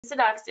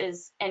Instadocs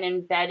is an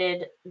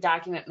embedded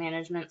document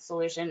management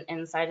solution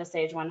inside of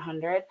Sage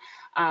 100.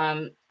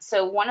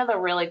 So one of the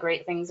really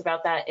great things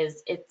about that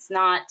is it's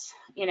not,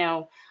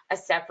 a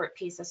separate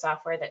piece of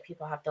software that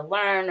people have to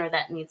learn or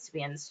that needs to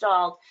be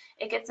installed.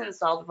 It gets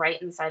installed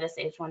right inside of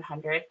Sage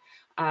 100.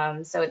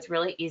 So it's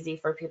really easy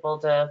for people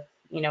to,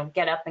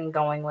 get up and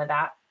going with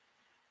that.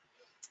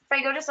 If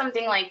I go to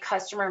something like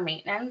customer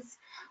maintenance,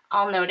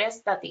 I'll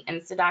notice that the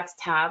Instadocs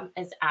tab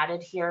is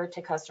added here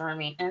to customer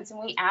maintenance, and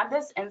we add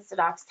this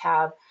Instadocs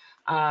tab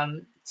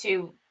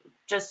to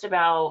just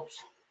about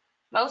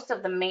most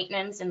of the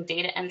maintenance and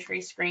data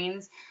entry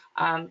screens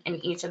in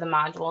each of the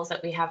modules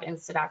that we have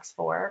Instadocs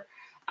for.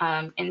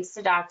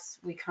 Instadocs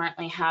we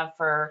currently have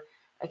for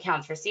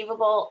accounts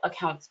receivable,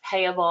 accounts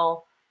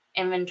payable,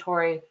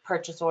 inventory,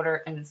 purchase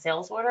order, and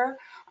sales order.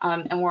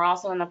 And we're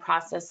also in the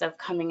process of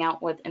coming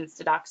out with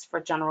Instadocs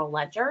for general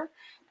ledger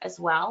as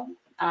well.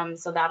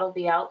 So that'll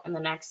be out in the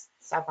next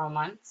several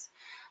months.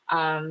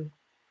 So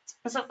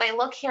if I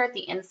look here at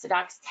the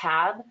Instadocs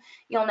tab,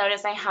 you'll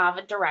notice I have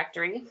a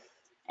directory.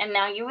 And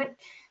now you would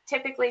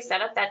typically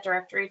set up that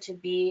directory to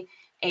be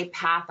a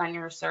path on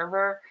your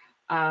server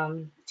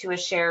to a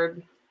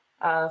shared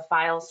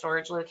file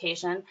storage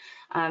location.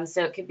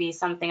 So it could be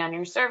something on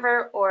your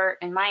server, or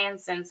in my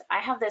instance, I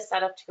have this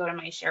set up to go to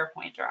my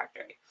SharePoint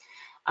directory.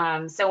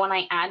 So when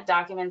I add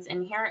documents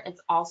in here,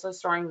 it's also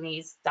storing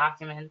these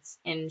documents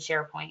in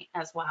SharePoint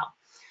as well.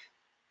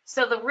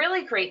 So the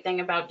really great thing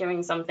about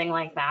doing something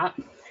like that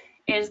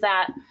is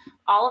that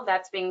all of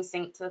that's being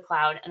synced to the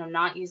cloud, and I'm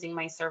not using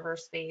my server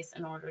space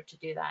in order to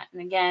do that.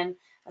 And again,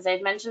 as I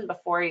had mentioned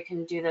before, you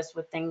can do this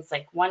with things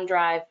like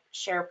OneDrive,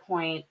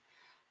 SharePoint,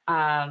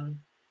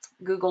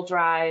 Google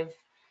Drive,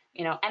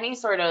 any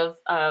sort of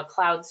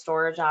cloud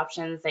storage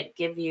options that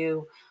give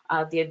you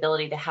the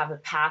ability to have a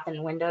path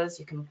in Windows.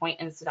 You can point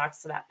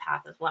Instadocs to that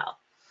path as well.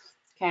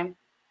 Okay.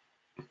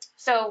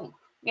 So,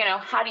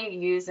 how do you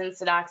use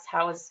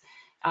Instadocs?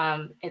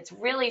 It's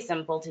really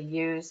simple to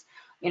use.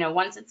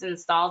 Once it's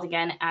installed,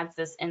 again, it adds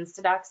this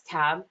Instadocs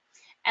tab.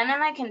 And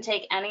then I can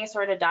take any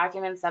sort of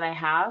documents that I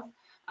have,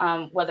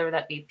 whether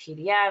that be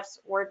PDFs,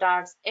 Word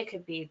docs, it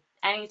could be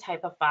any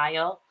type of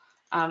file.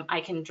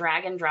 I can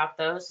drag and drop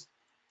those,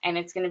 and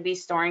it's going to be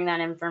storing that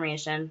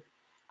information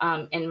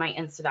in my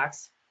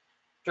Instadocs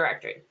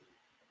directory.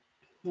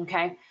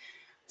 Okay,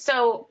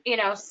 so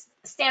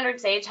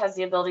standard Sage has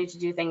the ability to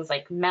do things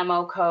like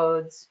memo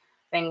codes,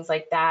 things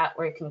like that,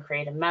 where you can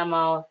create a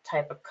memo,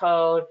 type of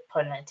code,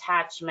 put an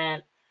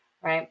attachment,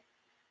 right?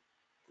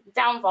 The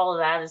downfall of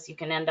that is you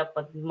can end up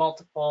with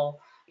multiple,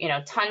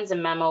 tons of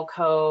memo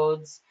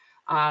codes.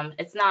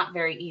 It's not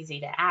very easy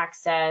to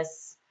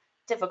access,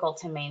 difficult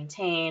to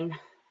maintain.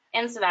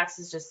 Instadocs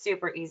is just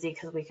super easy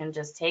because we can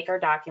just take our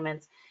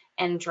documents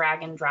and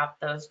drag and drop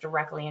those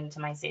directly into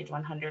my Sage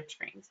 100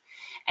 screens.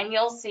 And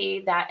you'll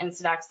see that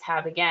Instadocs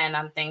tab again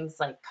on things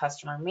like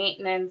customer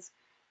maintenance,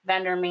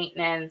 vendor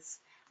maintenance.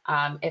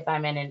 If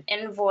I'm in an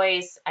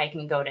invoice, I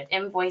can go to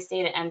invoice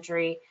data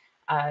entry,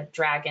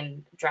 drag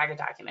a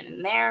document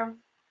in there.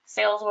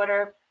 Sales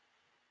order.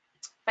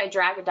 If I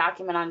drag a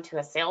document onto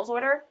a sales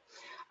order,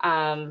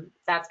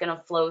 that's going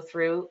to flow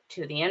through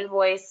to the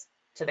invoice,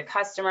 to the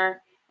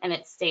customer, and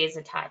it stays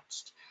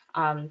attached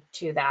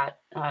to that,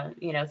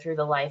 through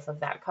the life of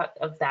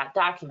that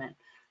document,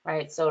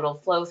 right? So it'll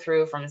flow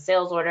through from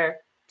sales order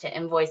to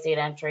invoice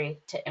data entry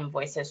to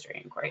invoice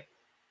history inquiry.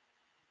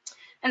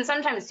 And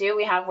sometimes too,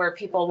 we have where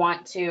people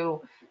want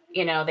to,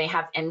 they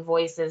have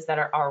invoices that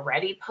are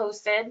already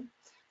posted,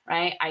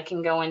 right? I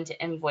can go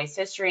into invoice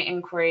history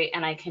inquiry,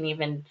 and I can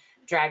even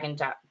drag and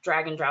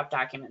drop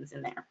documents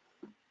in there.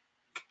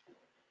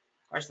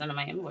 Of course, none of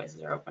my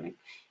invoices are opening.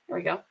 Here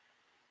we go.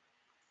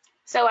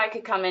 So I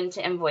could come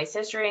into invoice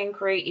history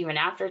inquiry even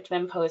after it's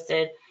been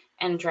posted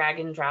and drag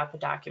and drop a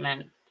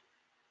document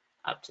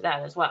up to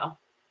that as well.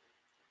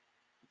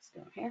 Let's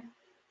go here.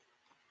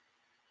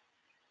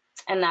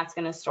 And that's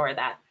going to store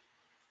that.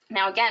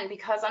 Now, again,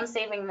 because I'm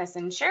saving this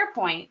in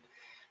SharePoint,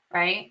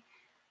 right,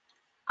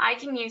 I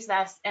can use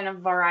this in a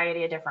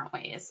variety of different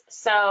ways.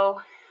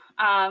 So,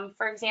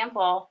 for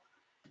example,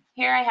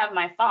 here I have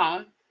my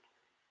phone.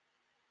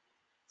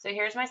 So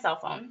here's my cell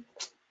phone,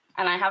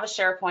 and I have a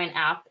SharePoint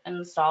app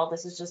installed.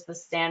 This is just the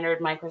standard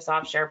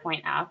Microsoft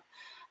SharePoint app.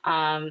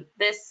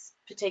 This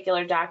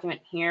particular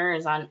document here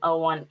is on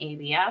O1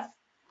 ABF.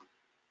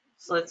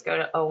 So let's go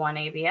to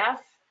O1 ABF,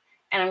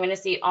 and I'm going to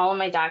see all of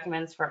my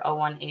documents for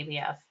O1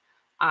 ABF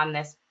on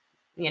this,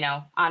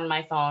 on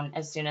my phone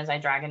as soon as I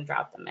drag and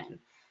drop them in.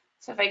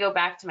 So if I go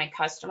back to my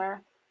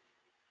customer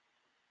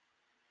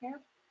here,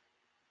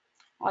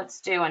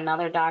 let's do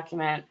another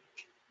document.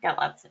 Got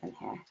lots in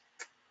here.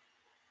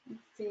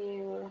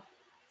 Let's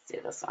do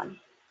this one.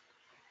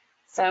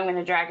 So I'm going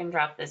to drag and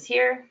drop this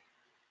here.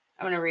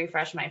 I'm going to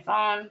refresh my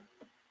phone,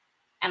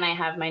 and I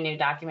have my new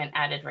document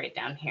added right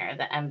down here,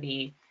 the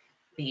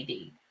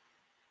MBBD.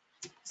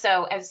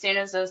 So as soon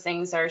as those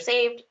things are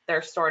saved,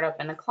 they're stored up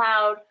in the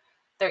cloud.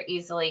 They're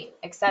easily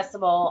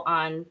accessible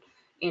on,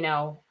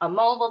 a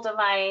mobile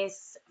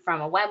device,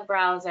 from a web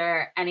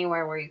browser,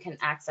 anywhere where you can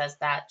access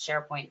that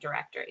SharePoint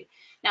directory.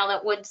 Now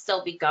that would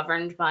still be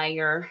governed by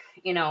your,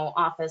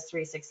 Office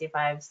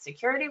 365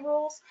 security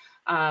rules,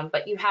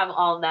 but you have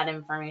all of that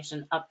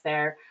information up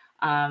there.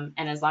 And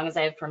as long as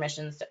I have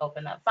permissions to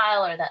open that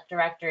file or that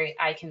directory,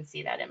 I can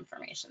see that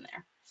information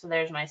there. So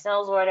there's my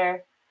sales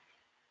order.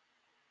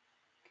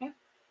 Okay.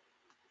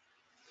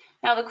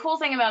 Now the cool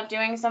thing about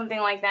doing something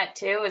like that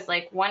too is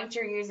like once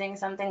you're using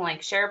something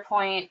like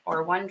SharePoint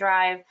or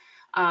OneDrive,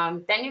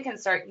 then you can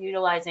start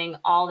utilizing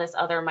all this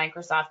other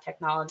Microsoft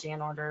technology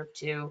in order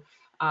to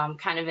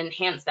kind of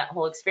enhance that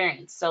whole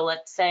experience. So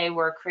let's say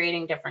we're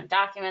creating different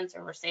documents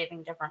or we're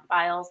saving different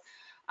files.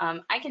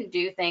 I can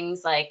do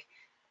things like,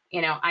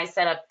 I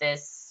set up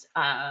this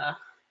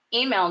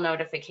email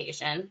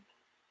notification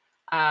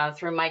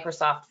through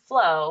Microsoft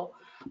Flow,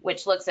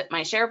 which looks at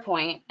my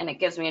SharePoint and it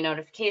gives me a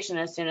notification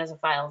as soon as a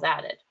file is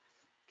added.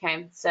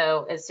 Okay,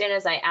 so as soon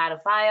as I add a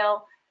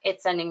file,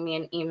 it's sending me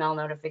an email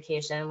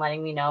notification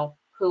letting me know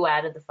who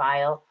added the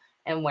file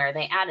and where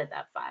they added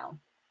that file.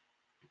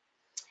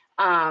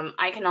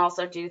 I can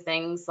also do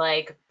things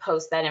like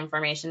post that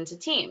information to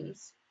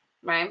Teams,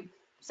 right?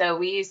 So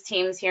we use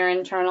Teams here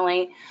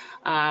internally,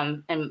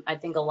 and I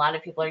think a lot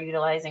of people are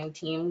utilizing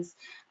Teams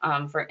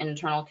for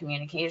internal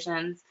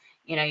communications.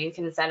 You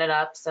can set it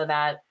up so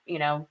that,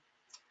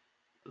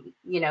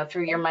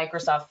 through your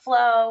Microsoft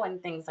Flow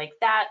and things like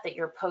that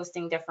you're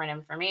posting different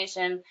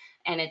information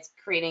and it's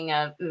creating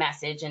a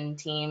message in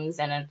Teams.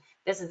 And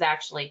this is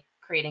actually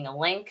creating a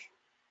link,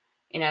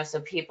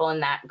 so people in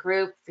that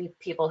group,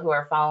 people who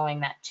are following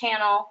that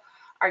channel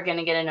are going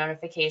to get a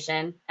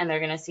notification and they're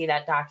going to see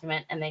that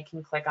document and they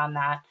can click on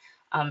that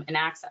and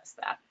access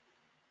that.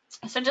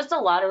 So just a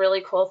lot of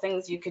really cool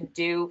things you could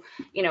do,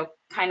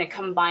 kind of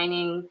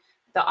combining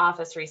the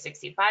Office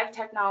 365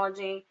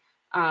 technology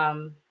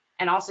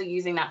and also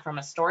using that from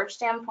a storage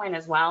standpoint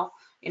as well.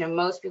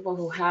 Most people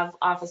who have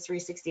Office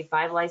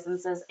 365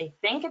 licenses, I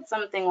think it's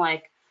something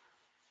like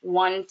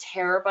 1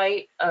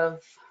 terabyte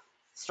of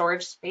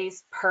storage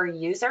space per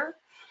user.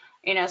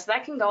 So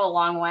that can go a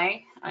long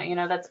way.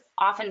 That's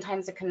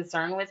oftentimes a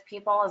concern with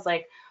people is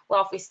like,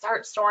 well, if we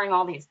start storing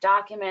all these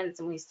documents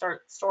and we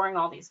start storing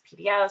all these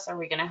PDFs, are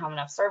we going to have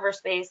enough server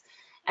space?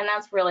 And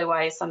that's really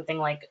why something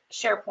like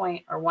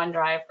SharePoint or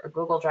OneDrive or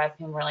Google Drive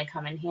can really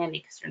come in handy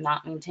because you're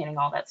not maintaining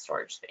all that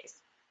storage space.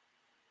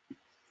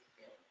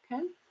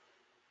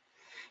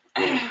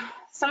 Okay.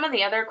 Some of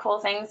the other cool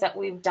things that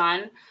we've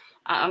done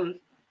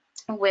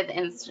with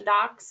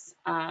Instadocs,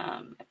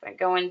 if I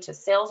go into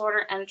sales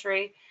order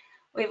entry,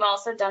 we've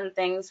also done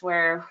things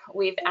where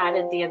we've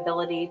added the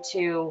ability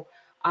to,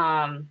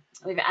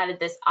 we've added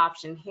this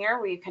option here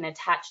where you can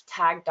attach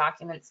tagged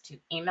documents to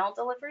email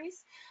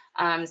deliveries.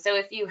 So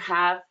if you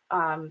have,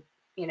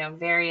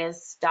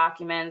 various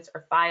documents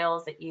or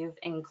files that you've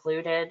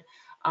included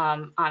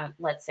on,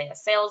 let's say, a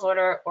sales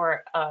order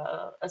or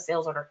a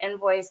sales order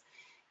invoice,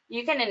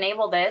 you can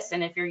enable this,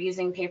 and if you're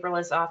using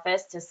paperless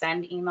Office to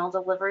send email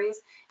deliveries,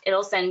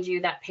 it'll send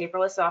you that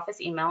paperless Office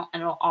email,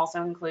 and it'll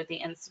also include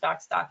the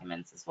Instadocs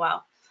documents as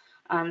well.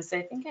 So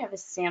I think I have a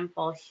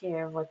sample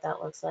here of what that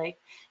looks like.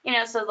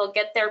 So they'll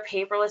get their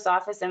paperless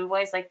Office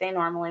invoice like they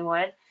normally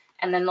would,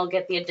 and then they'll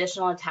get the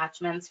additional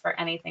attachments for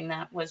anything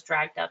that was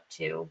dragged up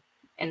to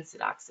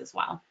Instadocs as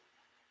well.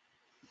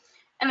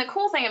 And the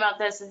cool thing about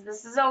this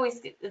is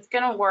always, it's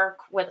going to work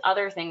with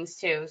other things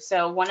too.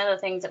 So one of the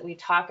things that we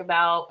talk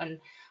about, and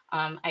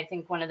I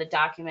think one of the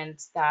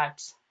documents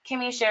that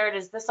Kimmy shared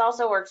is this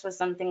also works with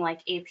something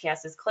like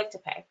APS's Click to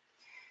Pay.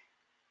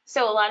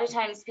 So a lot of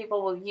times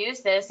people will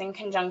use this in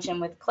conjunction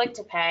with Click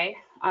to Pay,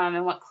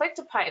 and what Click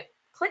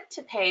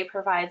to Pay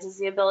provides is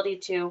the ability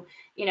to,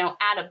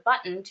 add a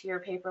button to your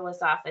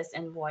paperless Office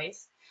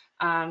invoice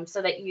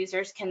so that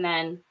users can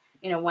then,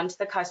 once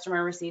the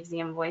customer receives the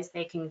invoice,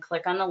 they can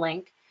click on the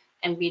link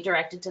and be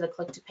directed to the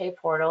Click to Pay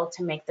portal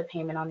to make the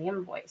payment on the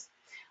invoice,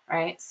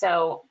 right?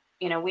 So,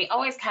 we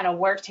always kind of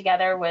work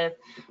together with,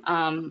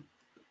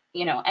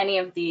 any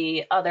of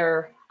the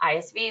other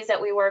ISVs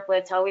that we work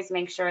with to always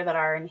make sure that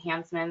our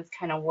enhancements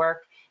kind of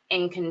work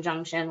in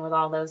conjunction with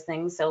all those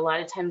things. So a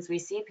lot of times we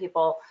see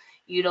people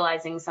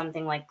utilizing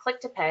something like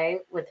Click to Pay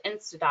with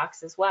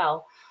Instadocs as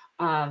well,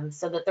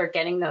 so that they're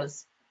getting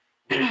those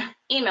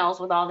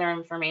emails with all their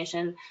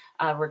information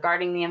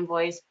regarding the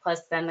invoice,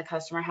 plus then the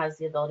customer has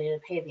the ability to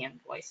pay the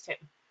invoice too.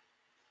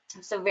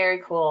 So very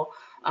cool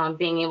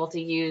being able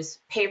to use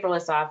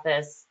paperless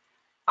Office,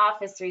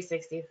 Office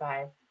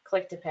 365,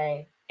 Click to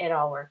Pay, it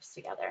all works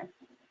together.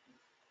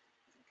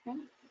 Okay.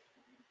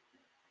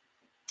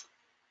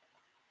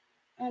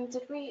 And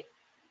did we,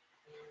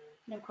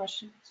 no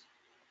questions?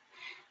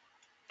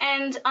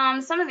 And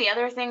some of the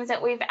other things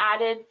that we've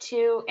added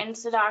to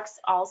Instadocs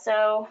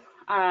also,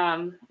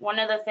 one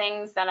of the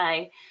things that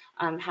I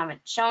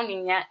haven't shown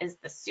you yet is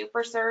the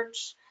super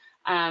search.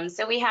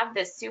 So we have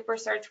this super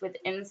search with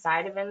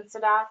inside of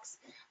Instadocs,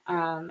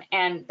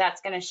 and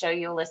that's going to show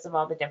you a list of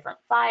all the different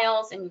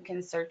files, and you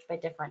can search by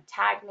different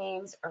tag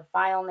names or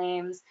file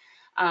names.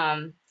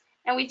 And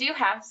we do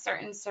have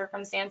certain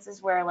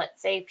circumstances where,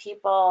 let's say,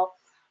 people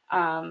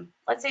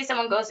Let's say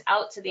someone goes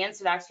out to the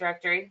Instadocs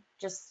directory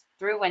just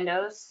through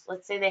Windows.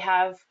 Let's say they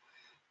have,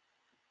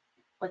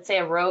 let's say,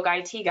 a rogue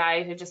IT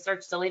guy who just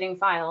starts deleting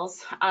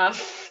files.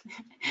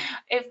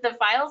 If the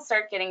files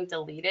start getting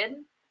deleted,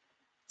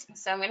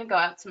 so I'm going to go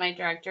out to my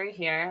directory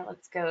here.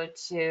 Let's go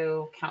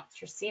to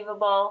accounts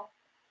receivable.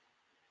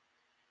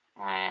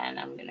 And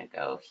I'm going to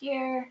go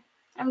here.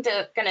 I'm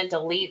going to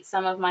delete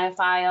some of my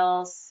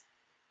files.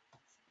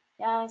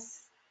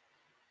 Yes.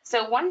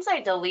 So once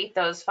I delete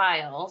those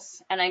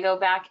files and I go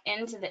back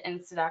into the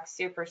Instadocs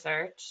Super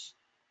Search,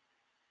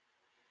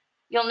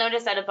 you'll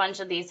notice that a bunch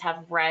of these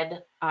have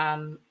red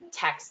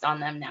text on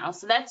them now.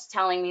 So that's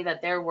telling me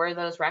that there were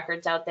those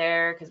records out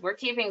there, because we're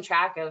keeping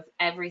track of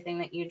everything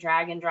that you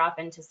drag and drop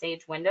into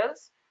Sage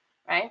Windows,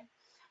 right?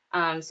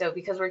 So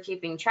because we're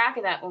keeping track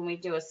of that, when we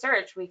do a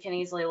search, we can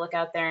easily look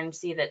out there and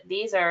see that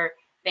these are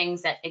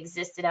things that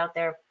existed out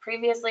there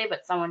previously,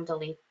 but someone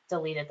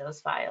deleted those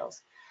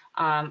files.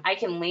 I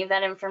can leave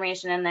that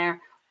information in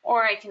there,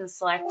 or I can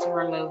select to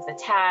remove the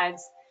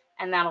tags,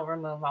 and that'll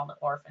remove all the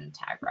orphan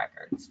tag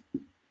records.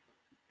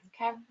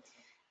 Okay.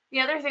 The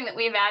other thing that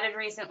we've added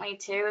recently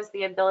too is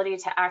the ability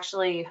to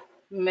actually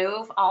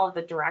move all of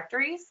the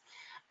directories.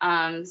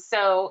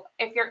 So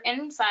if you're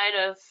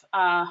inside of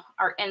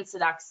our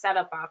Instadocs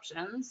setup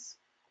options,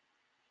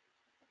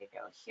 we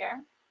go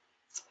here.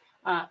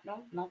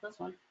 No, not this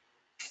one.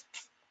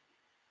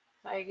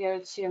 If I go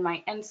to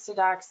my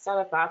Instadocs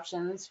setup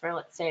options for,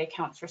 let's say,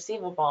 accounts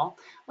receivable,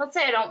 let's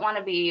say I don't want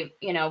to be,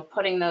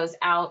 putting those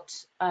out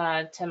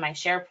to my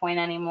SharePoint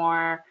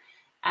anymore.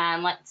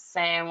 And let's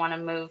say I want to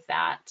move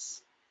that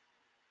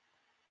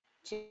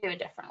to a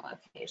different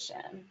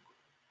location.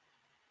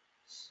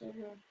 So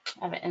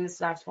I have an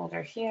Instadocs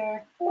folder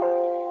here.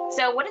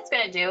 So what it's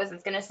going to do is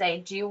it's going to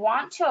say, do you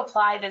want to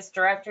apply this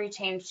directory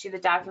change to the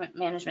document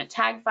management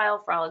tag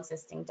file for all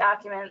existing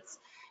documents,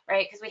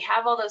 right? Because we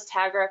have all those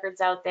tag records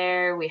out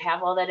there. We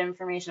have all that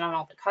information on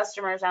all the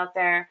customers out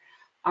there.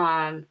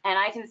 And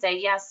I can say,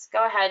 yes,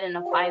 go ahead and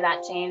apply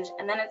that change.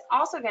 And then it's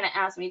also going to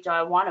ask me, do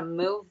I want to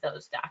move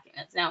those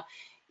documents? Now,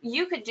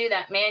 you could do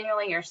that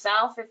manually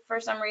yourself if for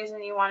some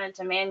reason you wanted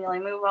to manually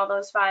move all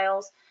those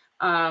files.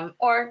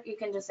 Or you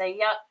can just say,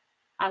 yep,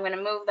 I'm going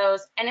to move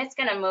those, and it's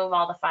going to move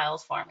all the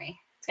files for me.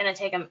 It's going to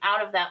take them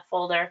out of that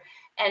folder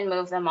and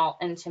move them all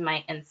into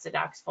my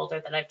Instadocs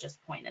folder that I've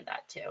just pointed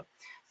that to.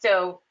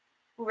 So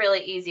really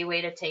easy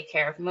way to take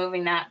care of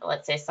moving that.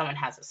 Let's say someone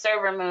has a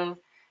server move,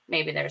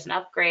 maybe there's an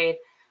upgrade.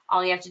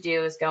 All you have to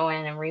do is go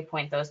in and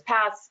repoint those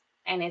paths,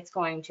 and it's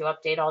going to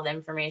update all the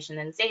information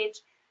in Sage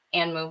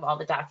and move all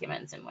the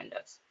documents in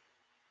Windows.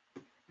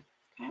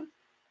 Okay.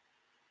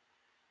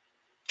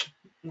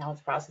 Now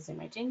it's processing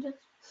my changes.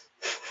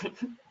 I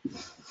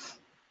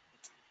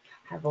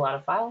have a lot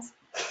of files.